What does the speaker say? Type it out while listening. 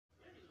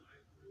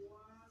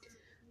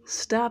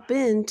stop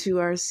in to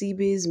our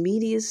CBiz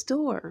Media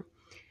store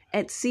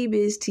at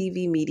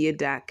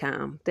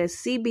cbiztvmedia.com. That's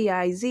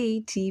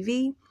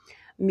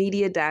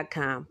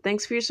CBIZTVmedia.com.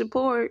 Thanks for your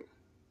support.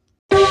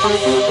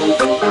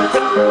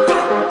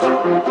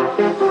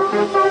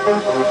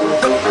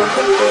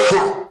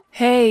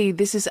 Hey,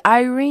 this is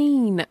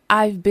Irene.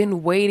 I've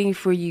been waiting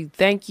for you.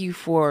 Thank you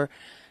for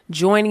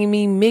joining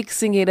me,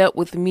 mixing it up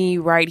with me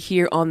right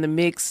here on The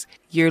Mix.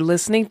 You're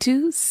listening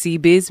to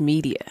CBiz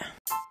Media.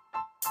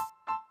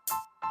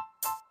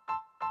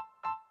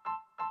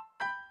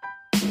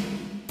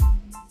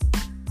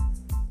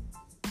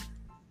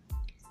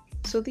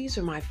 So these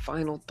are my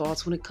final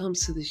thoughts when it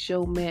comes to the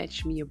show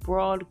Match Me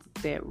Abroad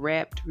that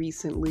wrapped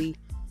recently.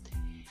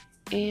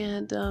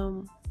 And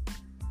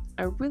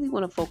I really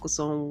want to focus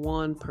on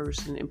one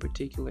person in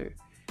particular.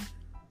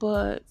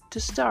 But to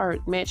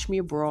start, Match Me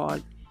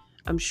Abroad,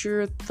 I'm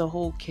sure the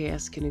whole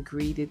cast can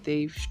agree that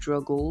they've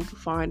struggled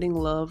finding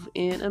love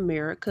in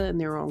America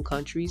and their own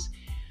countries.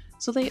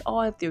 So they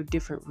all have their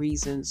different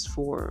reasons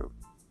for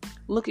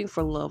looking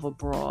for love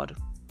abroad.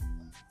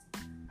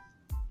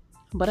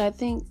 But I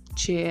think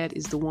Chad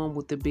is the one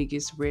with the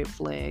biggest red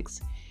flags.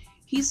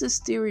 He's a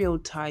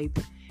stereotype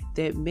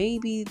that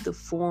maybe the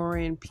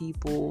foreign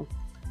people,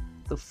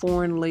 the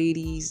foreign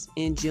ladies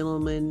and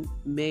gentlemen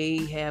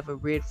may have a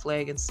red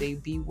flag and say,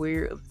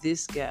 beware of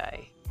this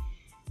guy.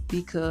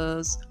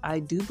 Because I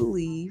do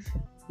believe,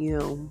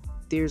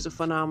 there's a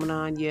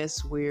phenomenon,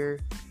 yes, where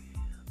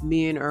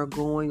men are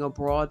going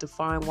abroad to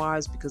find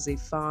wives because they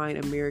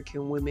find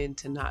American women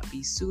to not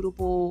be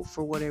suitable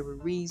for whatever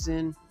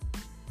reason.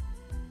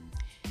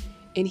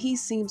 And he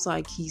seems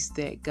like he's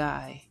that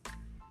guy.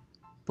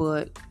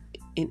 But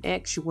in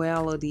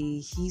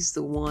actuality, he's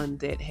the one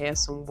that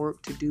has some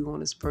work to do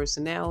on his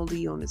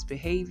personality, on his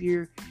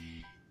behavior.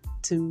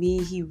 To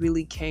me, he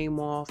really came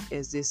off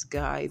as this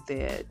guy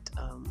that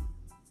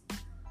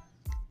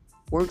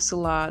works a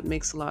lot,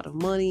 makes a lot of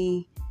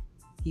money.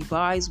 He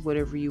buys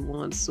whatever he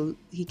wants. So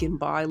he can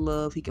buy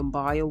love, he can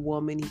buy a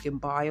woman, he can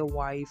buy a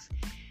wife.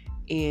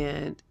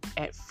 And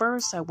at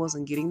first, I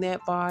wasn't getting that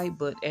vibe,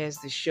 but as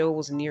the show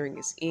was nearing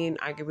its end,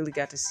 I really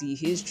got to see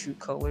his true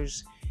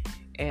colors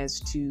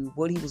as to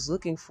what he was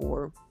looking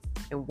for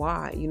and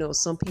why.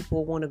 Some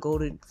people want to go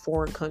to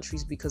foreign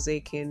countries because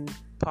they can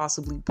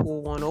possibly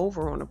pull one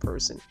over on a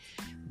person.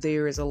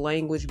 There is a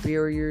language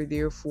barrier,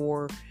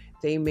 therefore,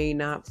 they may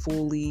not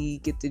fully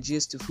get the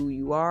gist of who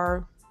you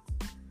are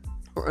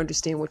or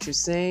understand what you're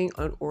saying,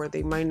 or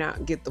they might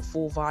not get the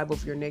full vibe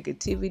of your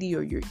negativity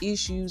or your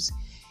issues.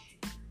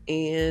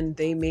 And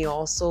they may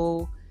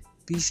also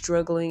be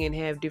struggling and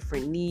have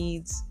different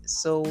needs.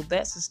 So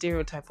that's a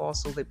stereotype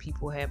also that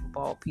people have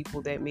about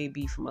people that may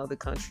be from other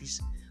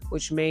countries,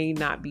 which may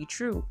not be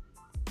true.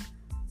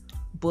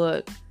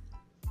 But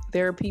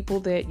there are people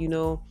that,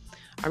 I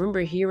remember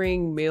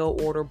hearing mail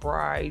order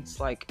brides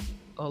like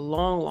a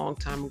long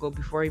time ago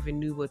before I even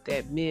knew what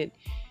that meant.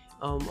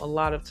 A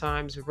lot of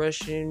times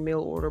Russian mail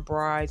order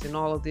brides and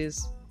all of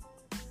this.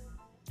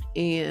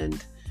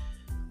 And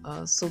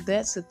so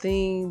that's the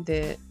thing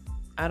that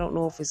I don't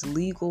know if it's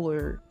legal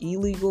or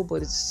illegal,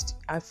 but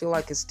I feel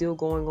like it's still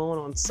going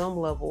on some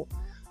level.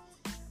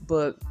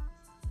 But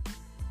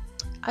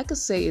I could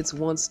say it's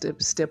one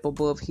step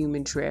above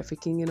human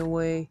trafficking in a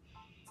way,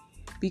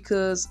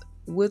 because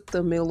with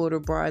the mail order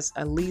brides,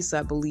 at least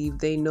I believe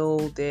they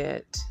know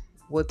that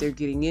what they're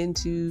getting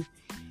into,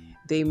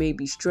 they may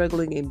be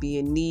struggling and be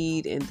in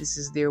need, and this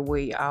is their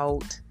way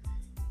out.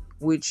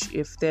 Which,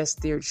 if that's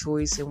their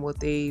choice and what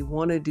they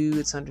want to do,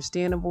 it's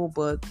understandable.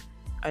 But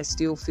I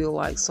still feel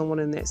like someone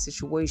in that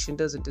situation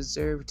doesn't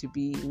deserve to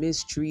be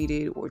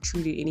mistreated or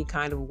treated any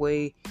kind of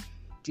way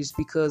just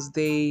because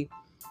they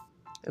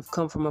have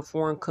come from a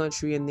foreign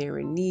country and they're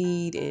in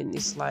need. And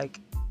it's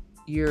like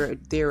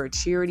they're a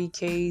charity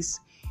case.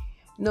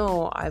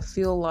 No, I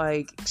feel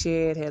like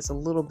Chad has a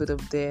little bit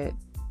of that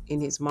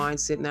in his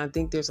mindset. And I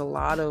think there's a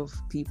lot of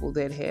people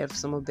that have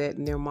some of that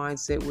in their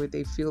mindset where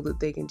they feel that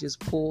they can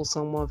just pull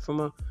someone from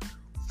a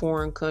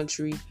foreign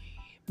country,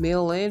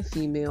 male and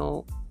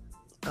female,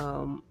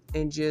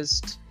 and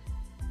just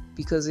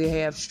because they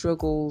have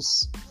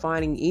struggles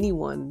finding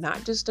anyone,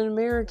 not just an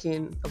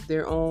American of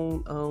their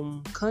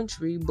own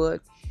country,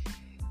 but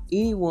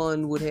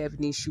anyone would have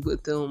an issue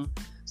with them.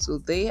 So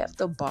they have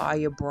to buy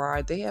a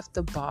bride, they have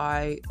to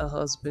buy a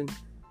husband.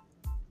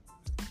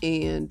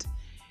 And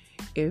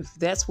if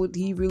that's what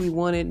he really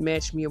wanted,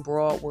 Match Me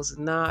Abroad was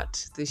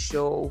not the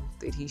show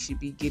that he should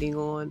be getting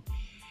on.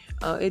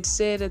 It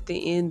said at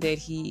the end that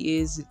he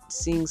is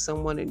seeing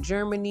someone in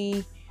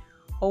Germany.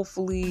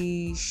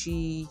 Hopefully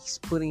she's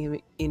putting him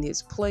in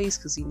his place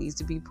because he needs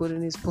to be put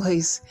in his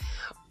place.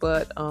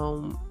 But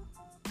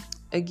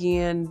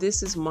again,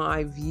 this is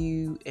my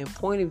view and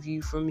point of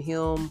view from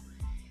him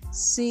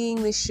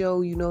seeing the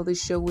show. The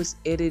show was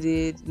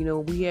edited.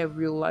 We have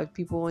real life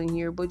people in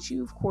here, but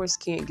you of course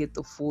can't get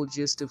the full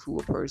gist of who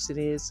a person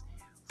is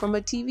from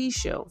a TV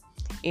show.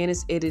 And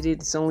it's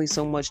edited. It's only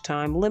so much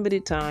time,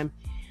 limited time.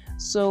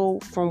 So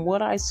from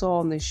what I saw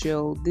on the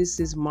show, this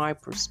is my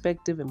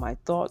perspective and my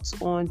thoughts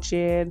on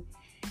Chad.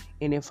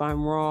 And if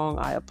I'm wrong,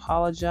 I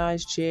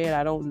apologize, Chad.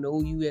 I don't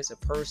know you as a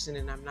person,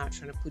 and I'm not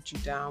trying to put you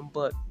down,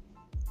 but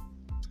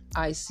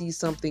I see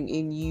something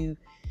in you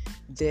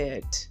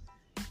that,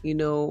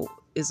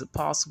 is a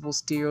possible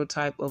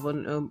stereotype of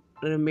an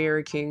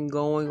American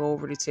going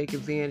over to take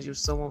advantage of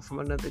someone from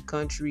another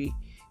country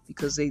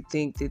because they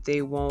think that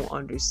they won't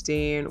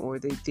understand, or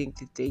they think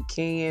that they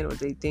can, or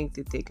they think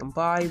that they can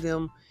buy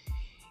them.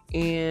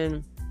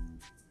 And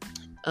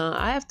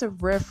I have to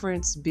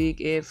reference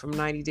Big Ed from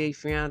 90 Day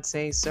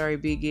Fiancé. Sorry,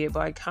 Big Ed,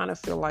 but I kind of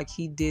feel like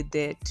he did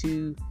that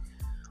too.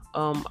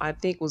 I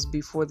think it was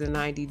before the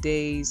 90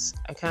 days.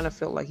 I kind of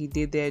felt like he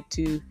did that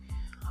too.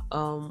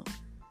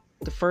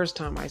 The first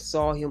time I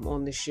saw him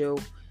on the show,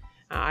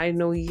 I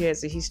know he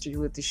has a history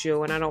with the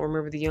show, and I don't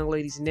remember the young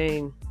lady's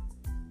name.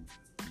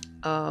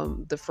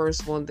 The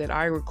first one that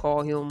I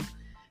recall him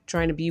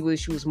trying to be with,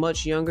 she was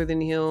much younger than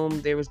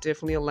him. There was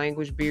definitely a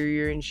language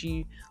barrier, and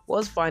she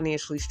was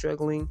financially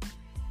struggling.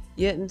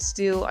 Yet and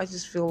still, I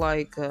just feel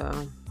like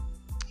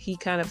he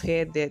kind of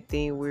had that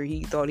thing where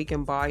he thought he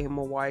can buy him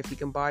a wife. He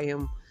could buy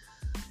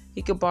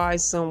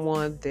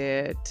someone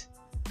that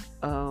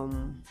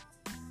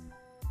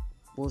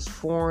was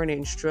foreign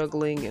and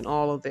struggling and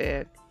all of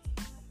that.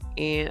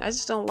 And I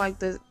just don't like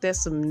that.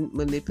 That's a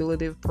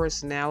manipulative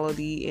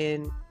personality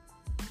and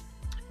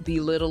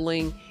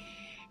belittling.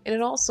 And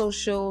it also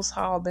shows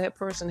how that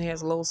person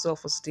has low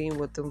self-esteem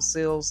with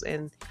themselves,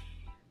 and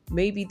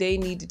maybe they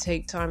need to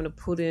take time to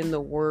put in the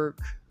work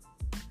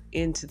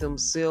into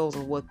themselves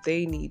and what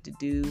they need to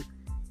do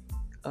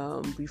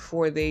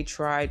before they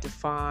try to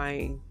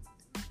find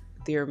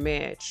their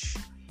match.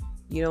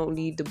 You don't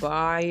need to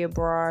buy a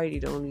bride.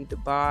 You don't need to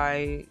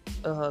buy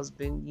a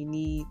husband. You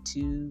need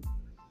to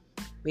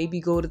maybe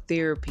go to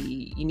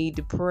therapy. You need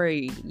to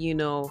pray. You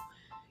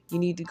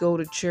need to go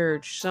to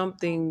church.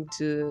 Something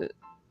to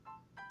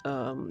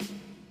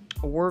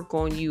work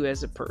on you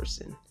as a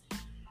person.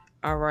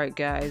 All right,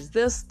 guys.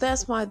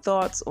 That's my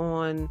thoughts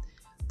on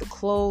the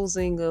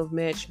closing of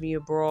Match Me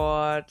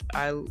Abroad.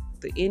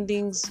 The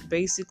endings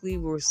basically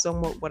were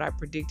somewhat what I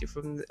predicted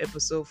from the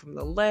episode from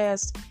the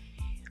last.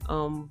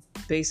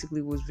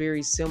 Basically was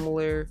very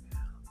similar,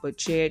 but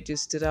Chad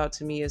just stood out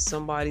to me as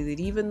somebody that,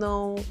 even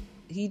though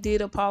he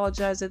did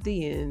apologize at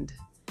the end,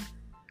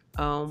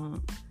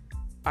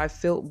 I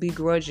felt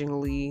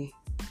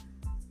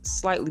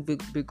slightly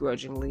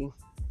begrudgingly.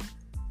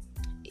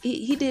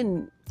 He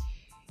didn't.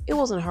 It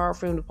wasn't hard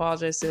for him to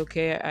apologize. Say,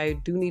 okay, I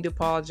do need to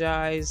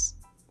apologize.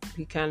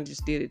 He kind of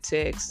just did a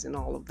text and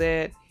all of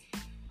that.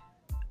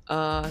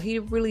 He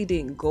really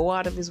didn't go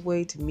out of his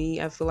way. To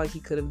me, I feel like he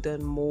could have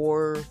done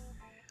more.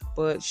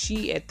 But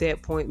she, at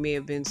that point, may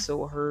have been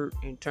so hurt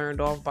and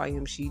turned off by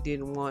him, she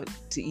didn't want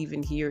to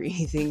even hear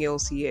anything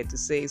else he had to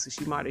say. So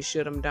she might have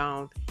shut him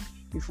down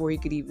before he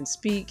could even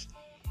speak.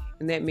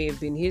 And that may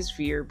have been his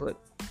fear. But,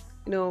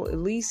 at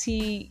least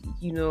he,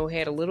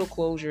 had a little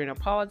closure and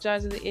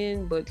apologized at the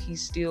end. But he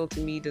still, to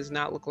me, does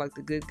not look like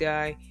the good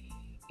guy.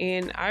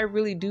 And I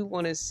really do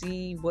want to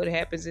see what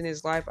happens in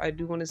his life. I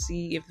do want to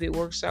see if it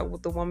works out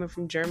with the woman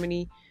from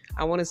Germany.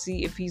 I want to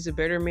see if he's a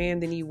better man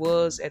than he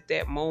was at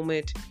that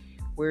moment,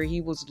 where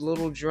he was a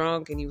little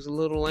drunk and he was a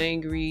little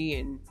angry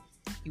and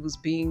he was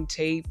being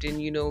taped. And,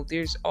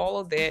 there's all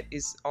of that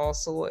is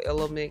also an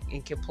element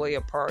and can play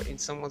a part in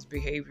someone's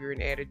behavior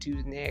and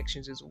attitude and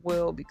actions as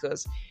well,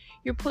 because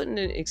you're putting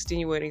an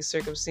extenuating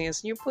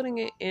circumstance and you're putting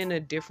it in a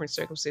different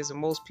circumstance that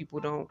most people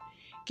don't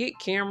get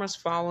cameras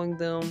following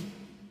them.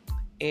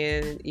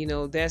 And,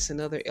 that's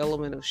another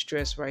element of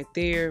stress right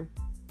there.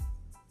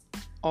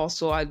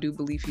 Also, I do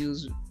believe he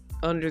was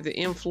under the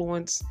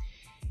influence.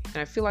 And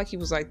I feel like he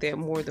was like that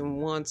more than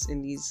once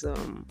in this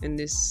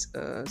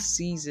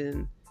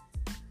season.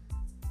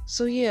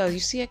 So yeah, you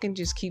see, I can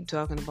just keep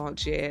talking about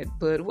Chad.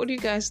 But what are you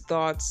guys'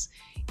 thoughts?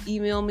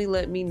 Email me,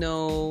 let me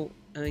know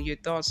your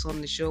thoughts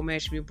on the show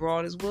Match Me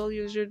Abroad, as well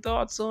as your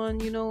thoughts on,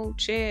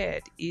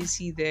 Chad. Is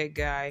he that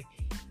guy?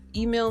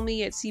 Email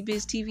me at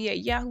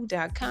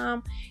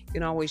cbiztv@yahoo.com. You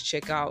can always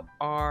check out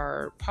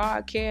our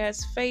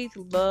podcast, Faith,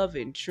 Love,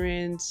 and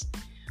Trends,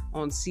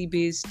 on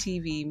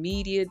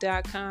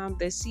cbiztvmedia.com.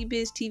 That's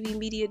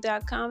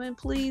cbiztvmedia.com. And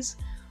please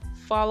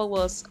follow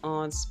us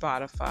on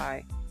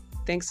Spotify.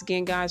 Thanks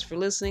again, guys, for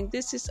listening.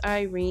 This is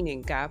Irene,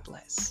 and God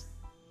bless.